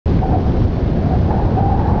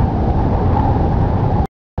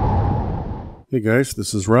Hey guys,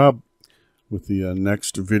 this is Rob with the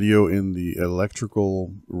next video in the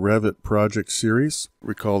electrical REVIT project series.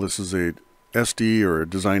 Recall this is a SD or a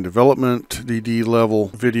design development DD level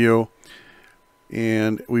video,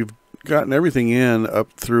 and we've gotten everything in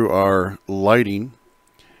up through our lighting,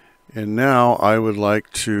 and now I would like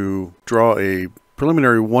to draw a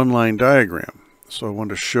preliminary one-line diagram. So I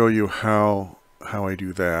wanted to show you how I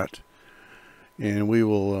do that, and we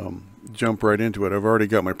will jump right into it. I've already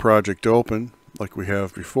got my project open like we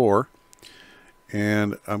have before,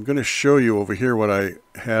 and I'm going to show you over here what I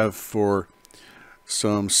have for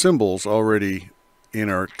some symbols already in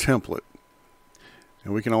our template,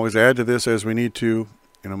 and we can always add to this as we need to.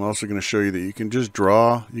 And I'm also going to show you that you can just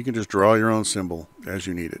draw your own symbol as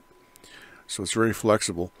you need it, so it's very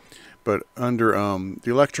flexible. But under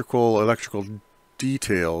the electrical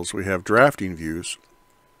details, we have drafting views,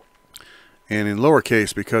 and in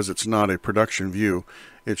lowercase, because it's not a production view,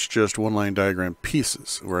 it's just one-line diagram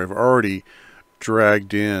pieces where I've already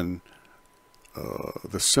dragged in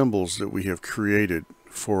the symbols that we have created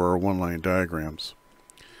for our one-line diagrams.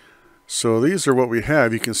 So these are what we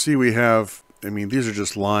have. You can see we have, these are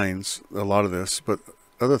just lines, a lot of this, but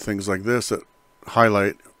other things like this that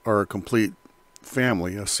highlight are a complete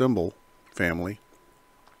family, a symbol family,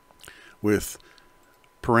 with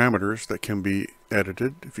parameters that can be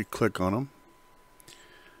edited if you click on them.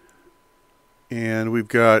 And we've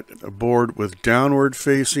got a board with downward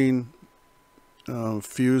facing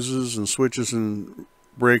fuses and switches and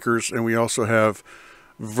breakers, and we also have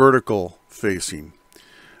vertical facing.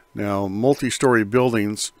 Now, multi-story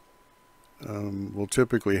buildings will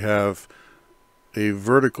typically have a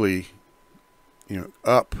vertically,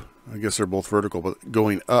 up, I guess they're both vertical, but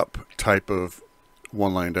going up type of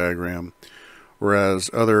one-line diagram, whereas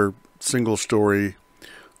other single-story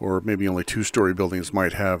or maybe only two-story buildings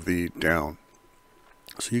might have the down.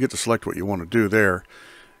 So you get to select what you want to do there,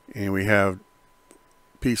 and we have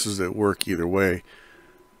pieces that work either way.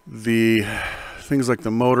 The things like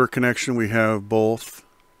the motor connection, we have both.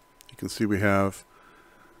 You can see we have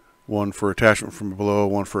one for attachment from below,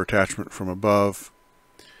 one for attachment from above.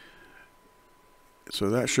 So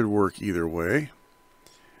that should work either way.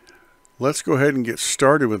 Let's go ahead and get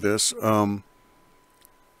started with this. I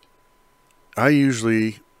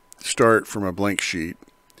usually start from a blank sheet,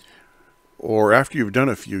 or after you've done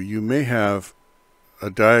a few, you may have a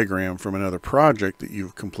diagram from another project that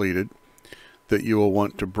you've completed that you will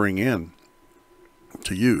want to bring in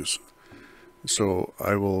to use. So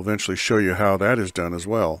I will eventually show you how that is done as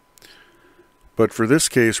well. But for this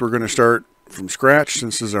case, we're going to start from scratch.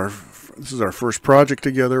 Since this is our first project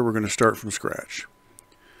together, we're going to start from scratch.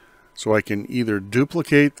 So I can either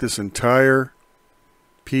duplicate this entire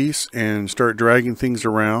piece and start dragging things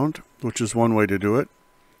around, which is one way to do it,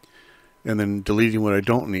 and then deleting what I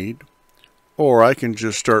don't need, or I can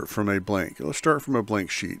just start from a blank. Let's start from a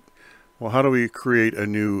blank sheet. Well, how do we create a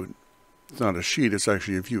new, it's not a sheet, it's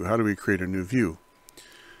actually a view. How do we create a new view?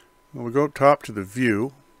 Well, we go up top to the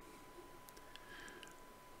view,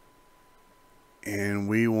 and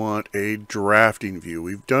we want a drafting view.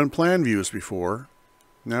 We've done plan views before.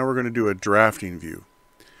 Now we're going to do a drafting view.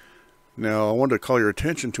 Now I want to call your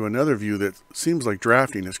attention to another view that seems like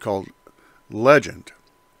drafting. It's called legend.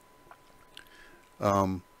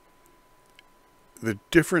 The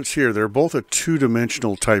difference here, they're both a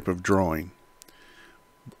two-dimensional type of drawing.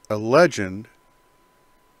 A legend,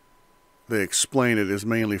 they explain it, is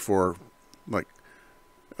mainly for like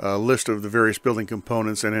a list of the various building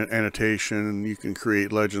components and an annotation. You can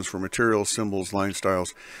create legends for materials, symbols, line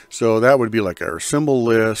styles. So that would be like our symbol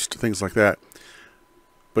list, things like that.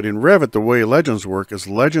 But in REVIT, the way legends work is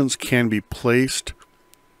legends can be placed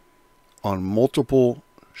on multiple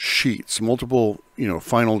sheets, multiple,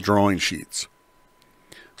 final drawing sheets.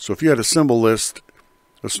 So if you had a symbol list,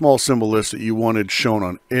 a small symbol list that you wanted shown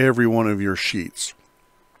on every one of your sheets,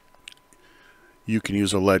 you can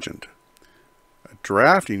use a legend. A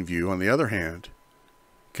drafting view, on the other hand,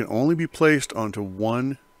 can only be placed onto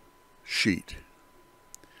one sheet.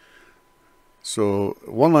 So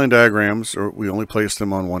one-line diagrams, we only place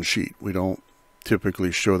them on one sheet. We don't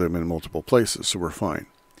typically show them in multiple places, so we're fine.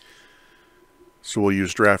 So we'll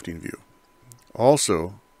use drafting view.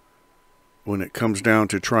 Also, when it comes down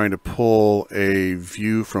to trying to pull a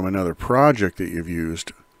view from another project that you've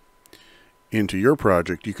used into your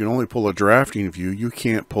project, you can only pull a drafting view. You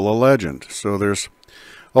can't pull a legend. So there's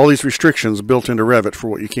all these restrictions built into REVIT for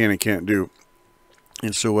what you can and can't do.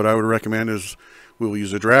 And so what I would recommend is we will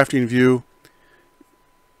use a drafting view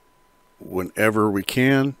whenever we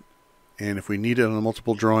can, and if we need it on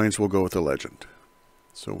multiple drawings, we'll go with a legend.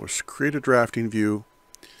 So we'll create a drafting view,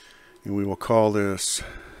 and we will call this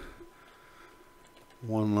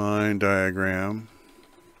one line diagram.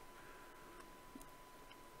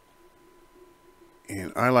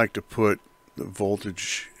 And I like to put the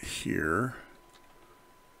voltage here.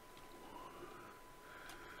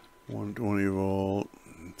 120 volt,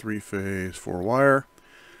 3-phase, 4-wire.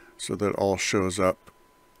 So that all shows up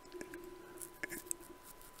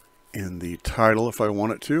in the title if I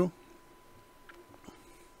want it to.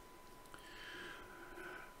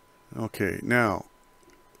 Okay, now,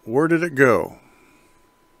 where did it go?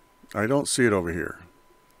 I don't see it over here.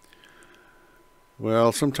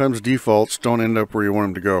 Well, sometimes defaults don't end up where you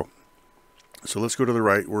want them to go. So let's go to the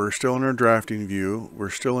right. We're still in our drafting view.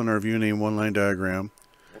 We're still in our view name one line diagram.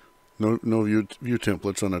 No view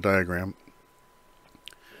templates on a diagram.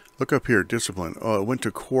 Look up here, discipline. Oh, it went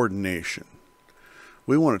to coordination.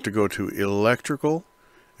 We want it to go to electrical,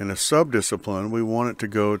 and a subdiscipline, we want it to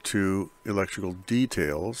go to electrical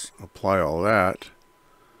details. Apply all that.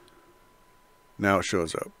 Now it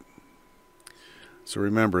shows up. So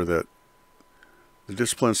remember that the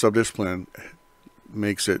discipline, subdiscipline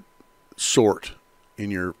makes it sort in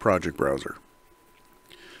your project browser.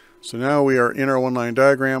 So now we are in our one-line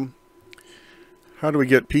diagram. How do we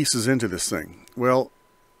get pieces into this thing? Well,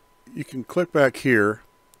 you can click back here,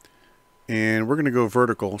 and we're going to go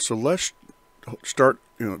vertical. So let's start,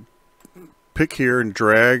 pick here and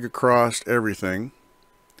drag across everything.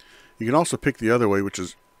 You can also pick the other way, which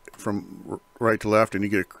is from right to left, and you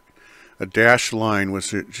get a dashed line,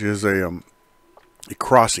 which is a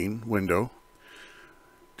crossing window.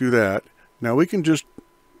 Do that. Now we can just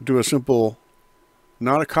do a simple,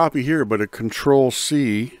 not a copy here, but a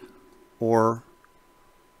Control-C or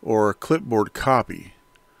a clipboard copy.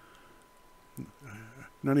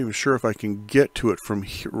 Not even sure if I can get to it from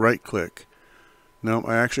here, right click. No,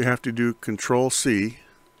 I actually have to do Control-C.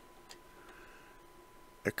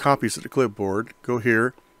 It copies to the clipboard. Go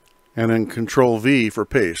here, and then Control-V for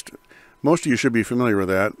paste. Most of you should be familiar with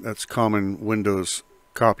that. That's common Windows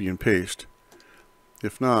copy and paste.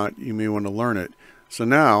 If not, you may want to learn it. So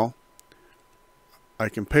now I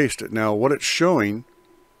can paste it. Now what it's showing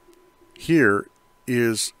here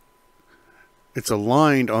is it's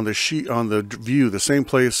aligned on the sheet, on the view, the same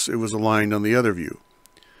place it was aligned on the other view.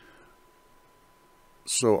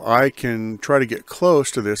 So I can try to get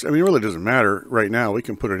close to this. I mean, it really doesn't matter right now. We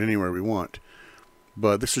can put it anywhere we want.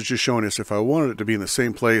 But this is just showing us if I wanted it to be in the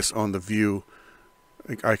same place on the view,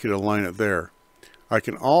 I could align it there. I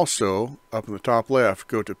can also, up in the top left,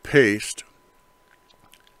 go to paste.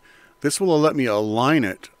 This will let me align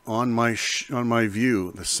it on my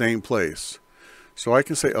view, the same place. So I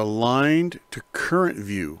can say aligned to current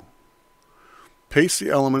view. Paste the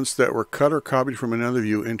elements that were cut or copied from another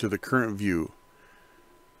view into the current view.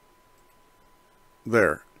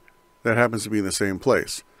 There. That happens to be in the same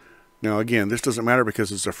place. Now again, this doesn't matter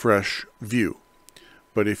because it's a fresh view.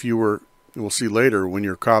 But if you were, we'll see later when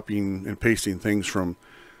you're copying and pasting things from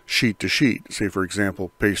sheet to sheet, say for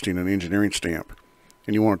example, pasting an engineering stamp,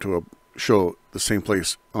 and you want it to show the same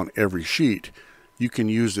place on every sheet, you can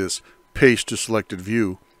use this paste to selected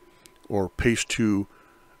view or paste to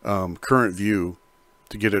current view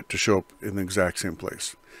to get it to show up in the exact same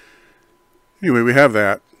place. Anyway, we have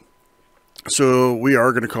that. So we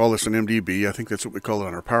are going to call this an MDB. I think that's what we call it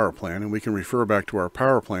on our power plan, and we can refer back to our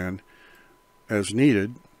power plan as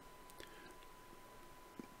needed.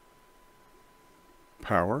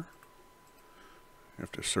 Power. I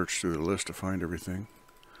have to search through the list to find everything.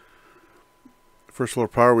 First floor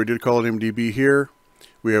power, we did call it MDB here.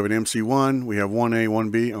 We have an MC1, we have 1A,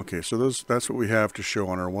 1B. Okay, so that's what we have to show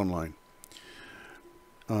on our one line.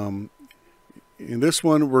 In this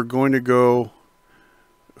one, we're going to go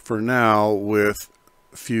for now with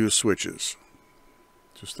fuse switches.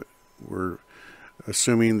 Just that we're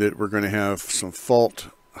assuming that we're going to have some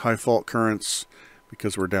high fault currents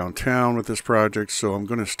because we're downtown with this project. So I'm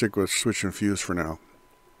going to stick with switch and fuse for now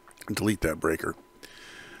and delete that breaker.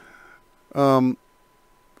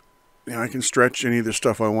 Now I can stretch any of the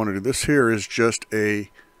stuff I want to do. This here is just a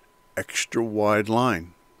extra wide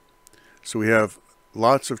line. So we have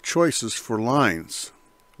lots of choices for lines.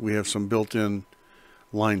 We have some built-in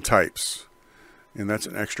line types, and that's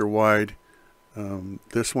an extra wide.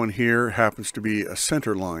 This one here happens to be a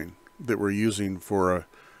center line that we're using for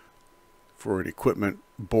an equipment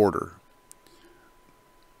border.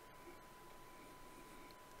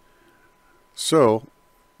 So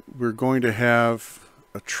we're going to have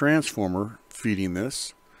a transformer feeding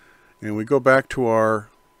this, and we go back to our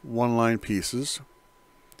one line pieces.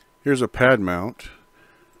 Here's a pad mount.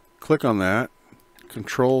 Click on that,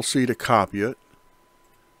 Control-C to copy it,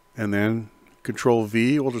 and then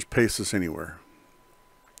Control-V. We'll just paste this anywhere.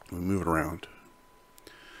 We'll move it around.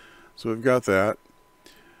 So we've got that.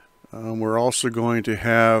 We're also going to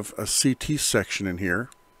have a CT section in here.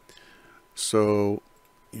 So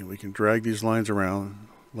we can drag these lines around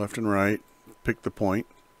left and right, pick the point.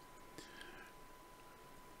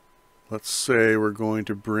 Let's say we're going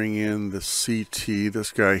to bring in the CT,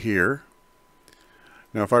 this guy here.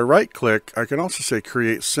 Now if I right click, I can also say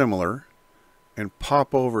create similar and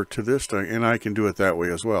pop over to this thing, and I can do it that way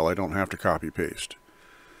as well. I don't have to copy paste.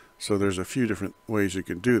 So there's a few different ways you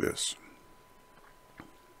can do this.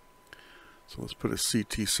 So let's put a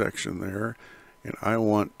CT section there, and I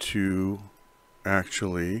want to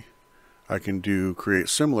actually, I can do create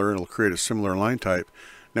similar, and it'll create a similar line type.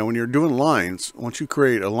 Now when you're doing lines, once you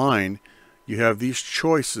create a line, you have these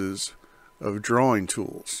choices of drawing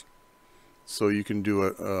tools. So you can do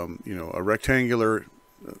a rectangular,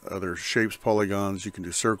 other shapes, polygons, you can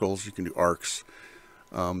do circles, you can do arcs.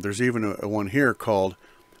 There's even a one here called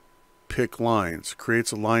pick lines,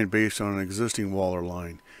 creates a line based on an existing wall or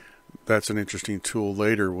line. That's an interesting tool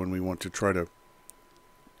later when we want to try to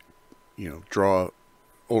draw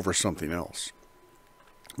over something else.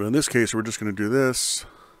 But in this case, we're just going to do this.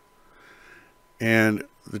 And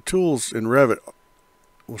the tools in Revit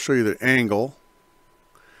will show you the angle.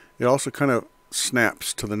 It also kind of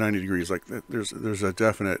snaps to the 90 degrees. Like there's a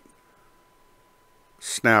definite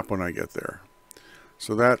snap when I get there.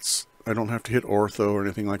 So that's, I don't have to hit ortho or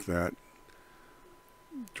anything like that.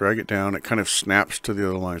 Drag it down, it kind of snaps to the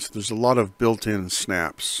other lines. So there's a lot of built-in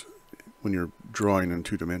snaps when you're drawing in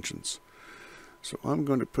 2 dimensions. So I'm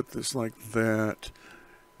going to put this like that.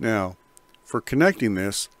 Now, for connecting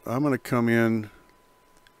this, I'm going to come in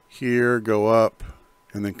here, go up,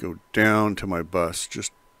 and then go down to my bus,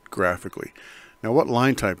 just graphically. Now, what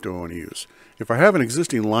line type do I want to use? If I have an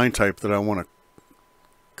existing line type that I want to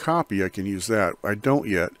copy, I can use that. I don't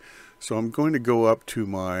yet, so I'm going to go up to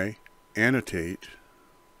my annotate.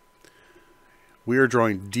 We are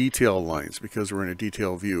drawing detail lines because we're in a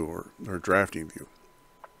detail view or drafting view.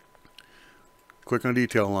 Click on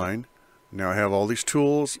detail line. Now I have all these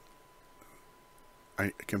tools.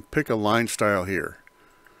 I can pick a line style here.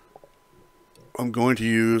 I'm going to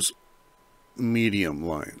use medium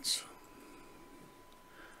lines.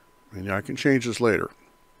 And I can change this later.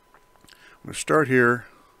 I'm going to start here.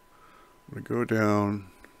 I'm going to go down.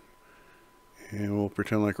 And we'll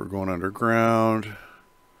pretend like we're going underground.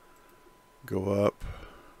 Go up.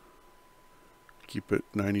 Keep it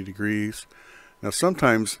 90 degrees. Now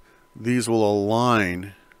sometimes these will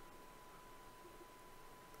align,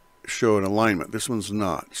 show an alignment. This one's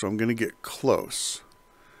not. So I'm going to get close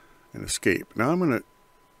and escape. Now I'm going to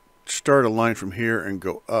start a line from here and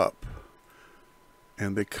go up.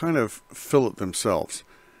 And they kind of fill it themselves.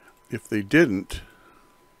 If they didn't,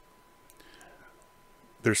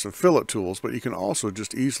 there's some fillet tools, but you can also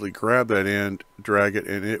just easily grab that end, drag it,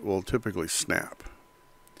 and it will typically snap.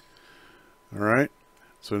 Alright,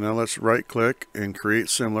 so now let's right click and create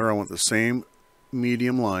similar. I want the same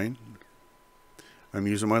medium line. I'm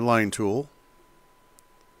using my line tool.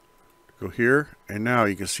 Go here, and now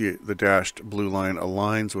you can see the dashed blue line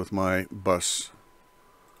aligns with my bus.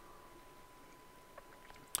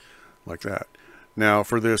 Like that. Now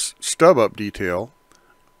for this stub up detail,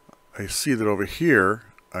 I see that over here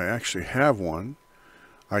I actually have one.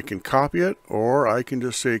 I can copy it, or I can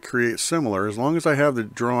just say create similar. As long as I have the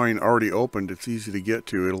drawing already opened, it's easy to get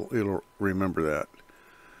to. It'll remember that.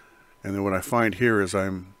 And then what I find here is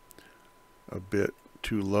I'm a bit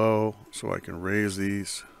too low, so I can raise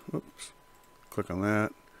these. Oops. Click on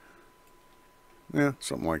that. Yeah,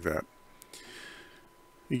 something like that.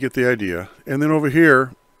 You get the idea. And then over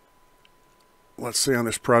here, let's say on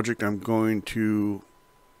this project I'm going to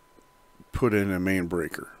put in a main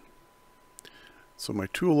breaker. So my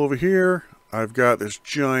tool over here, I've got this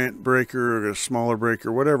giant breaker or a smaller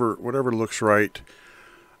breaker, whatever looks right.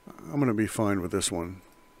 I'm going to be fine with this one.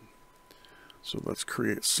 So let's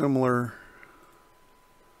create similar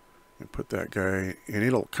and put that guy, and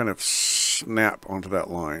it'll kind of snap onto that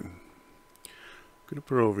line. I'm going to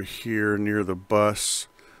put it over here near the bus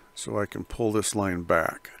so I can pull this line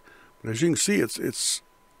back. But as you can see, it's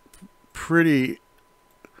pretty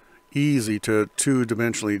easy to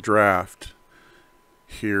 2-dimensionally draft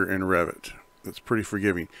here in Revit. It's pretty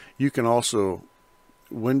forgiving. You can also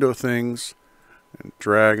window things and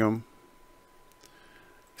drag them.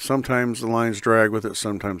 Sometimes the lines drag with it,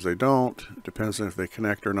 sometimes they don't. It depends on if they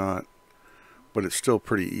connect or not. But it's still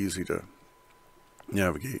pretty easy to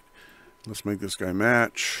navigate. Let's make this guy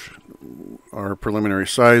match our preliminary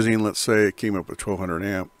sizing. Let's say it came up with 1200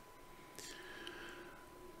 amp.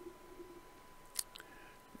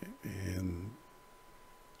 And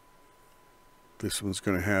this one's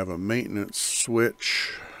going to have a maintenance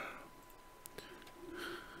switch.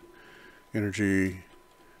 energy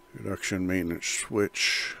reduction maintenance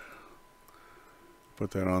switch.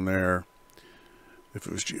 Put that on there. If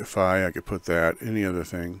it was GFI, I could put that. Any other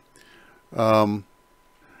thing.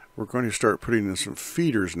 We're going to start putting in some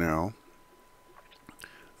feeders now.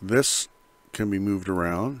 This can be moved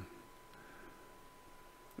around.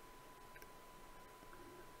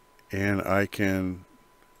 And I can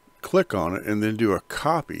click on it and then do a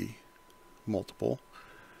copy, multiple.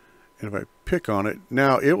 And if I pick on it,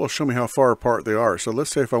 now it will show me how far apart they are. So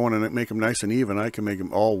let's say if I want to make them nice and even, I can make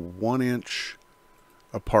them all 1 inch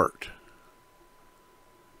apart.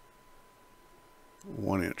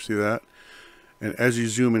 1 inch, see that? And as you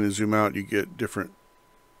zoom in and zoom out, you get different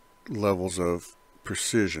levels of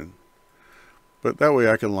precision. But that way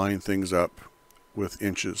I can line things up with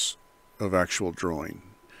inches of actual drawing.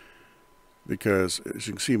 Because as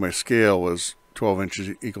you can see, my scale was 12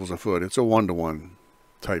 inches equals a foot. It's a 1-to-1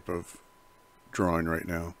 type of drawing right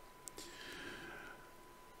now.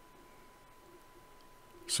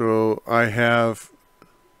 So I have,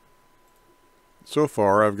 so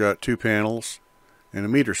far I've got 2 panels and a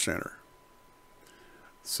meter center.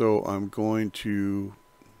 So I'm going to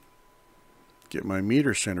get my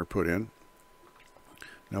meter center put in.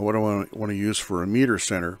 Now what I want to use for a meter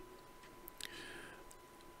center,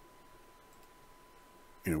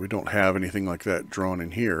 we don't have anything like that drawn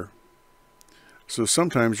in here. So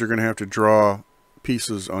sometimes you're going to have to draw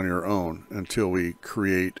pieces on your own until we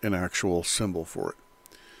create an actual symbol for it.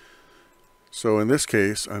 So in this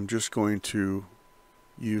case, I'm just going to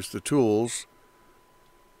use the tools.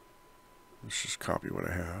 Let's just copy what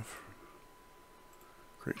I have.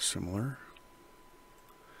 Create similar.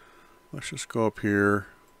 Let's just go up here.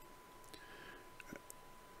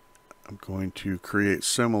 I'm going to create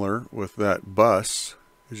similar with that bus.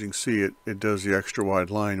 As you can see, it does the extra wide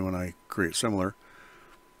line when I create similar.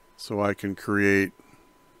 So I can create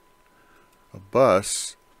a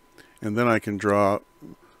bus, and then I can draw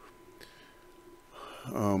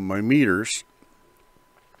my meters.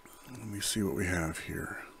 Let me see what we have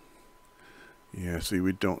here. Yeah, see,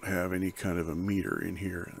 we don't have any kind of a meter in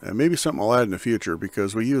here. And maybe something I'll add in the future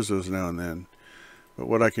because we use those now and then. But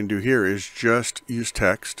what I can do here is just use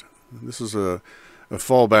text. This is a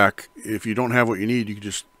fallback. If you don't have what you need, you can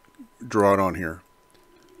just draw it on here.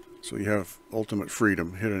 So you have ultimate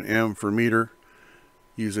freedom. Hit an M for meter.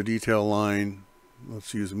 Use a detail line.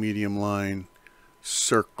 Let's use a medium line.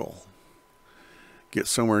 Circle. Get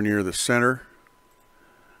somewhere near the center.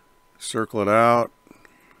 Circle it out.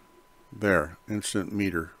 There. Instant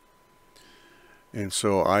meter. And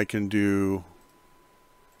so I can do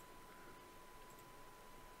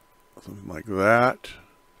something like that.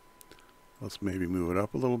 Let's maybe move it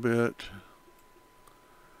up a little bit.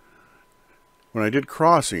 When I did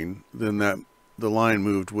crossing, then the line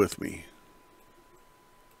moved with me.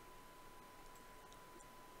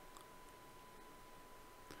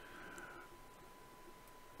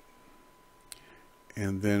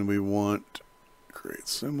 And then we want create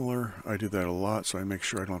similar. I do that a lot, so I make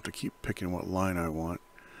sure I don't have to keep picking what line I want.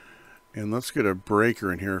 And let's get a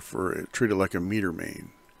breaker in here for it, treat it like a meter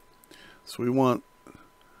main. So we want,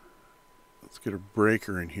 let's get a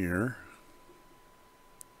breaker in here.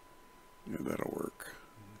 Yeah, that'll work.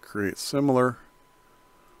 Create similar.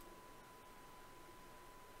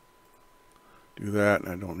 Do that, and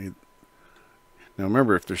I don't need. Now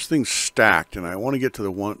remember, if there's things stacked and I want to get to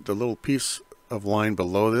the little piece of line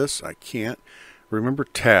below this, I can't. Remember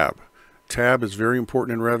tab. Tab is very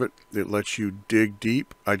important in Revit. It lets you dig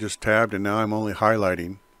deep. I just tabbed and now I'm only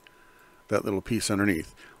highlighting that little piece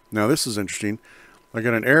underneath. Now this is interesting. I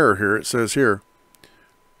got an error here. It says here,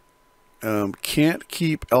 can't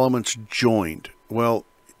keep elements joined. Well,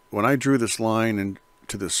 when I drew this line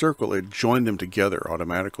into the circle, it joined them together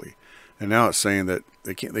automatically. And now it's saying that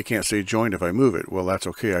they can't stay joined if I move it. Well, that's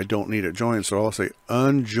okay. I don't need it joined, so I'll say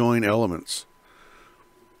unjoin elements.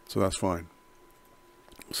 So that's fine.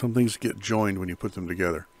 Some things get joined when you put them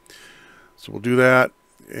together. So we'll do that,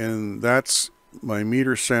 and that's my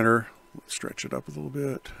meter center. Let's stretch it up a little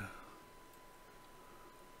bit.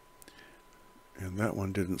 And that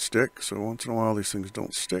one didn't stick, so once in a while these things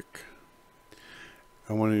don't stick.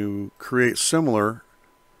 I want to create similar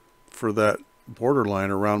for that border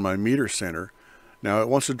line around my meter center. Now it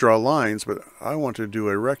wants to draw lines, but I want to do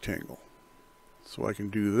a rectangle. So I can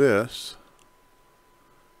do this,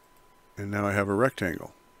 and now I have a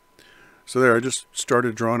rectangle. So there, I just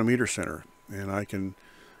started drawing a meter center, and I can,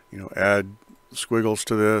 add squiggles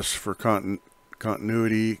to this for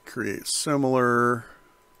continuity, create similar,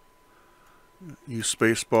 use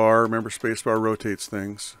spacebar. Remember, spacebar rotates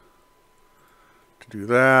things. To do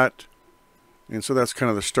that, and so that's kind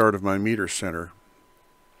of the start of my meter center.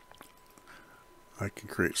 I can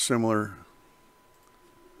create similar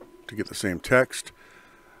to get the same text.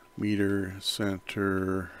 Meter,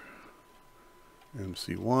 center,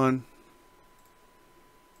 MC1,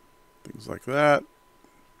 things like that.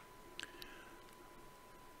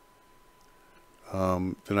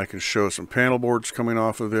 Then I can show some panel boards coming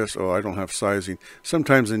off of this. Oh, I don't have sizing.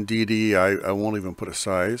 Sometimes in DD I won't even put a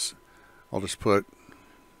size. I'll just put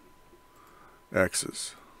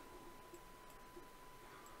X's.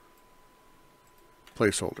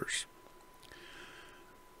 Placeholders.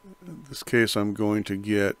 In this case I'm going to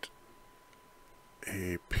get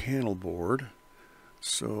a panel board.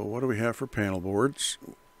 So what do we have for panel boards?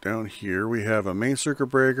 Down here we have a main circuit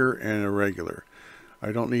breaker and a regular.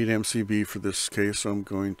 I don't need MCB for this case, so I'm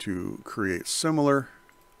going to create similar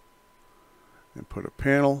and put a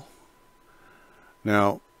panel.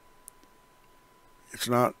 Now, it's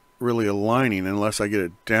not really aligning unless I get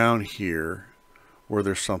it down here where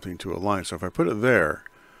there's something to align. So if I put it there,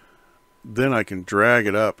 then I can drag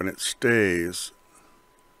it up and it stays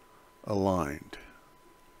aligned.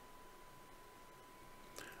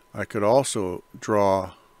 I could also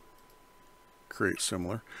create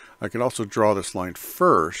similar. I could also draw this line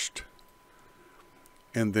first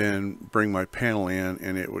and then bring my panel in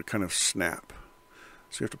and it would kind of snap.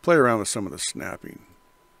 So you have to play around with some of the snapping.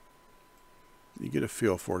 You get a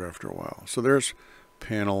feel for it after a while. So there's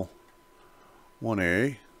panel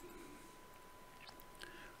 1A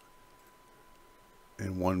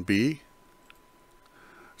and 1B.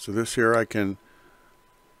 So this here I can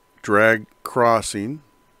drag crossing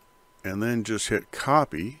and then just hit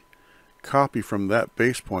copy from that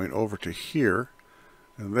base point over to here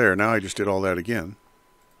and there. Now I just did all that again.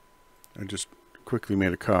 I just quickly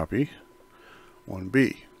made a copy.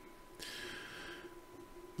 1B.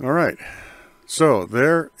 All right. So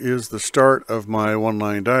there is the start of my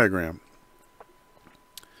one-line diagram.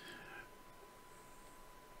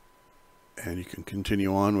 And you can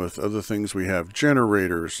continue on with other things. We have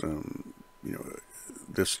generators.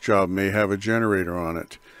 This job may have a generator on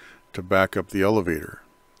it to back up the elevator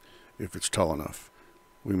if it's tall enough.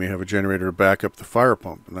 We may have a generator to back up the fire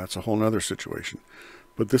pump, and that's a whole nother situation.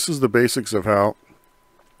 But this is the basics of how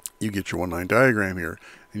you get your one-line diagram here.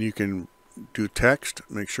 And you can do text.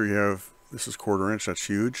 Make sure you have, this is 1/4 inch, that's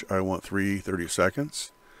huge. I want 3/30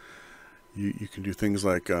 seconds. You can do things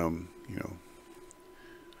like,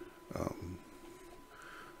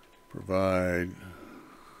 provide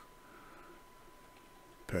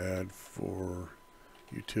pad for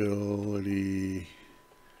utility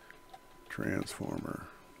transformer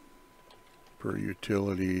per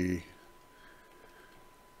utility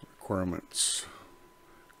requirements.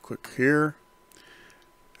 Click here.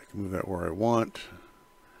 I can move that where I want.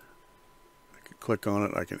 I can click on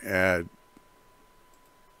it. I can add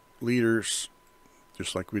leaders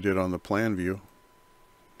just like we did on the plan view.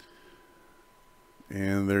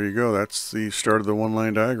 And there you go. That's the start of the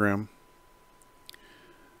one-line diagram.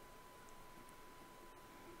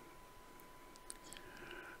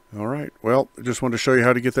 All right. Well, I just wanted to show you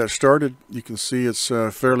how to get that started. You can see it's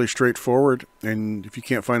fairly straightforward. And if you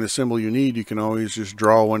can't find the symbol you need, you can always just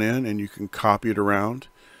draw one in and you can copy it around.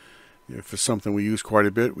 If it's something we use quite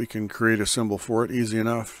a bit, we can create a symbol for it easy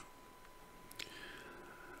enough.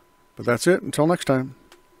 But that's it. Until next time.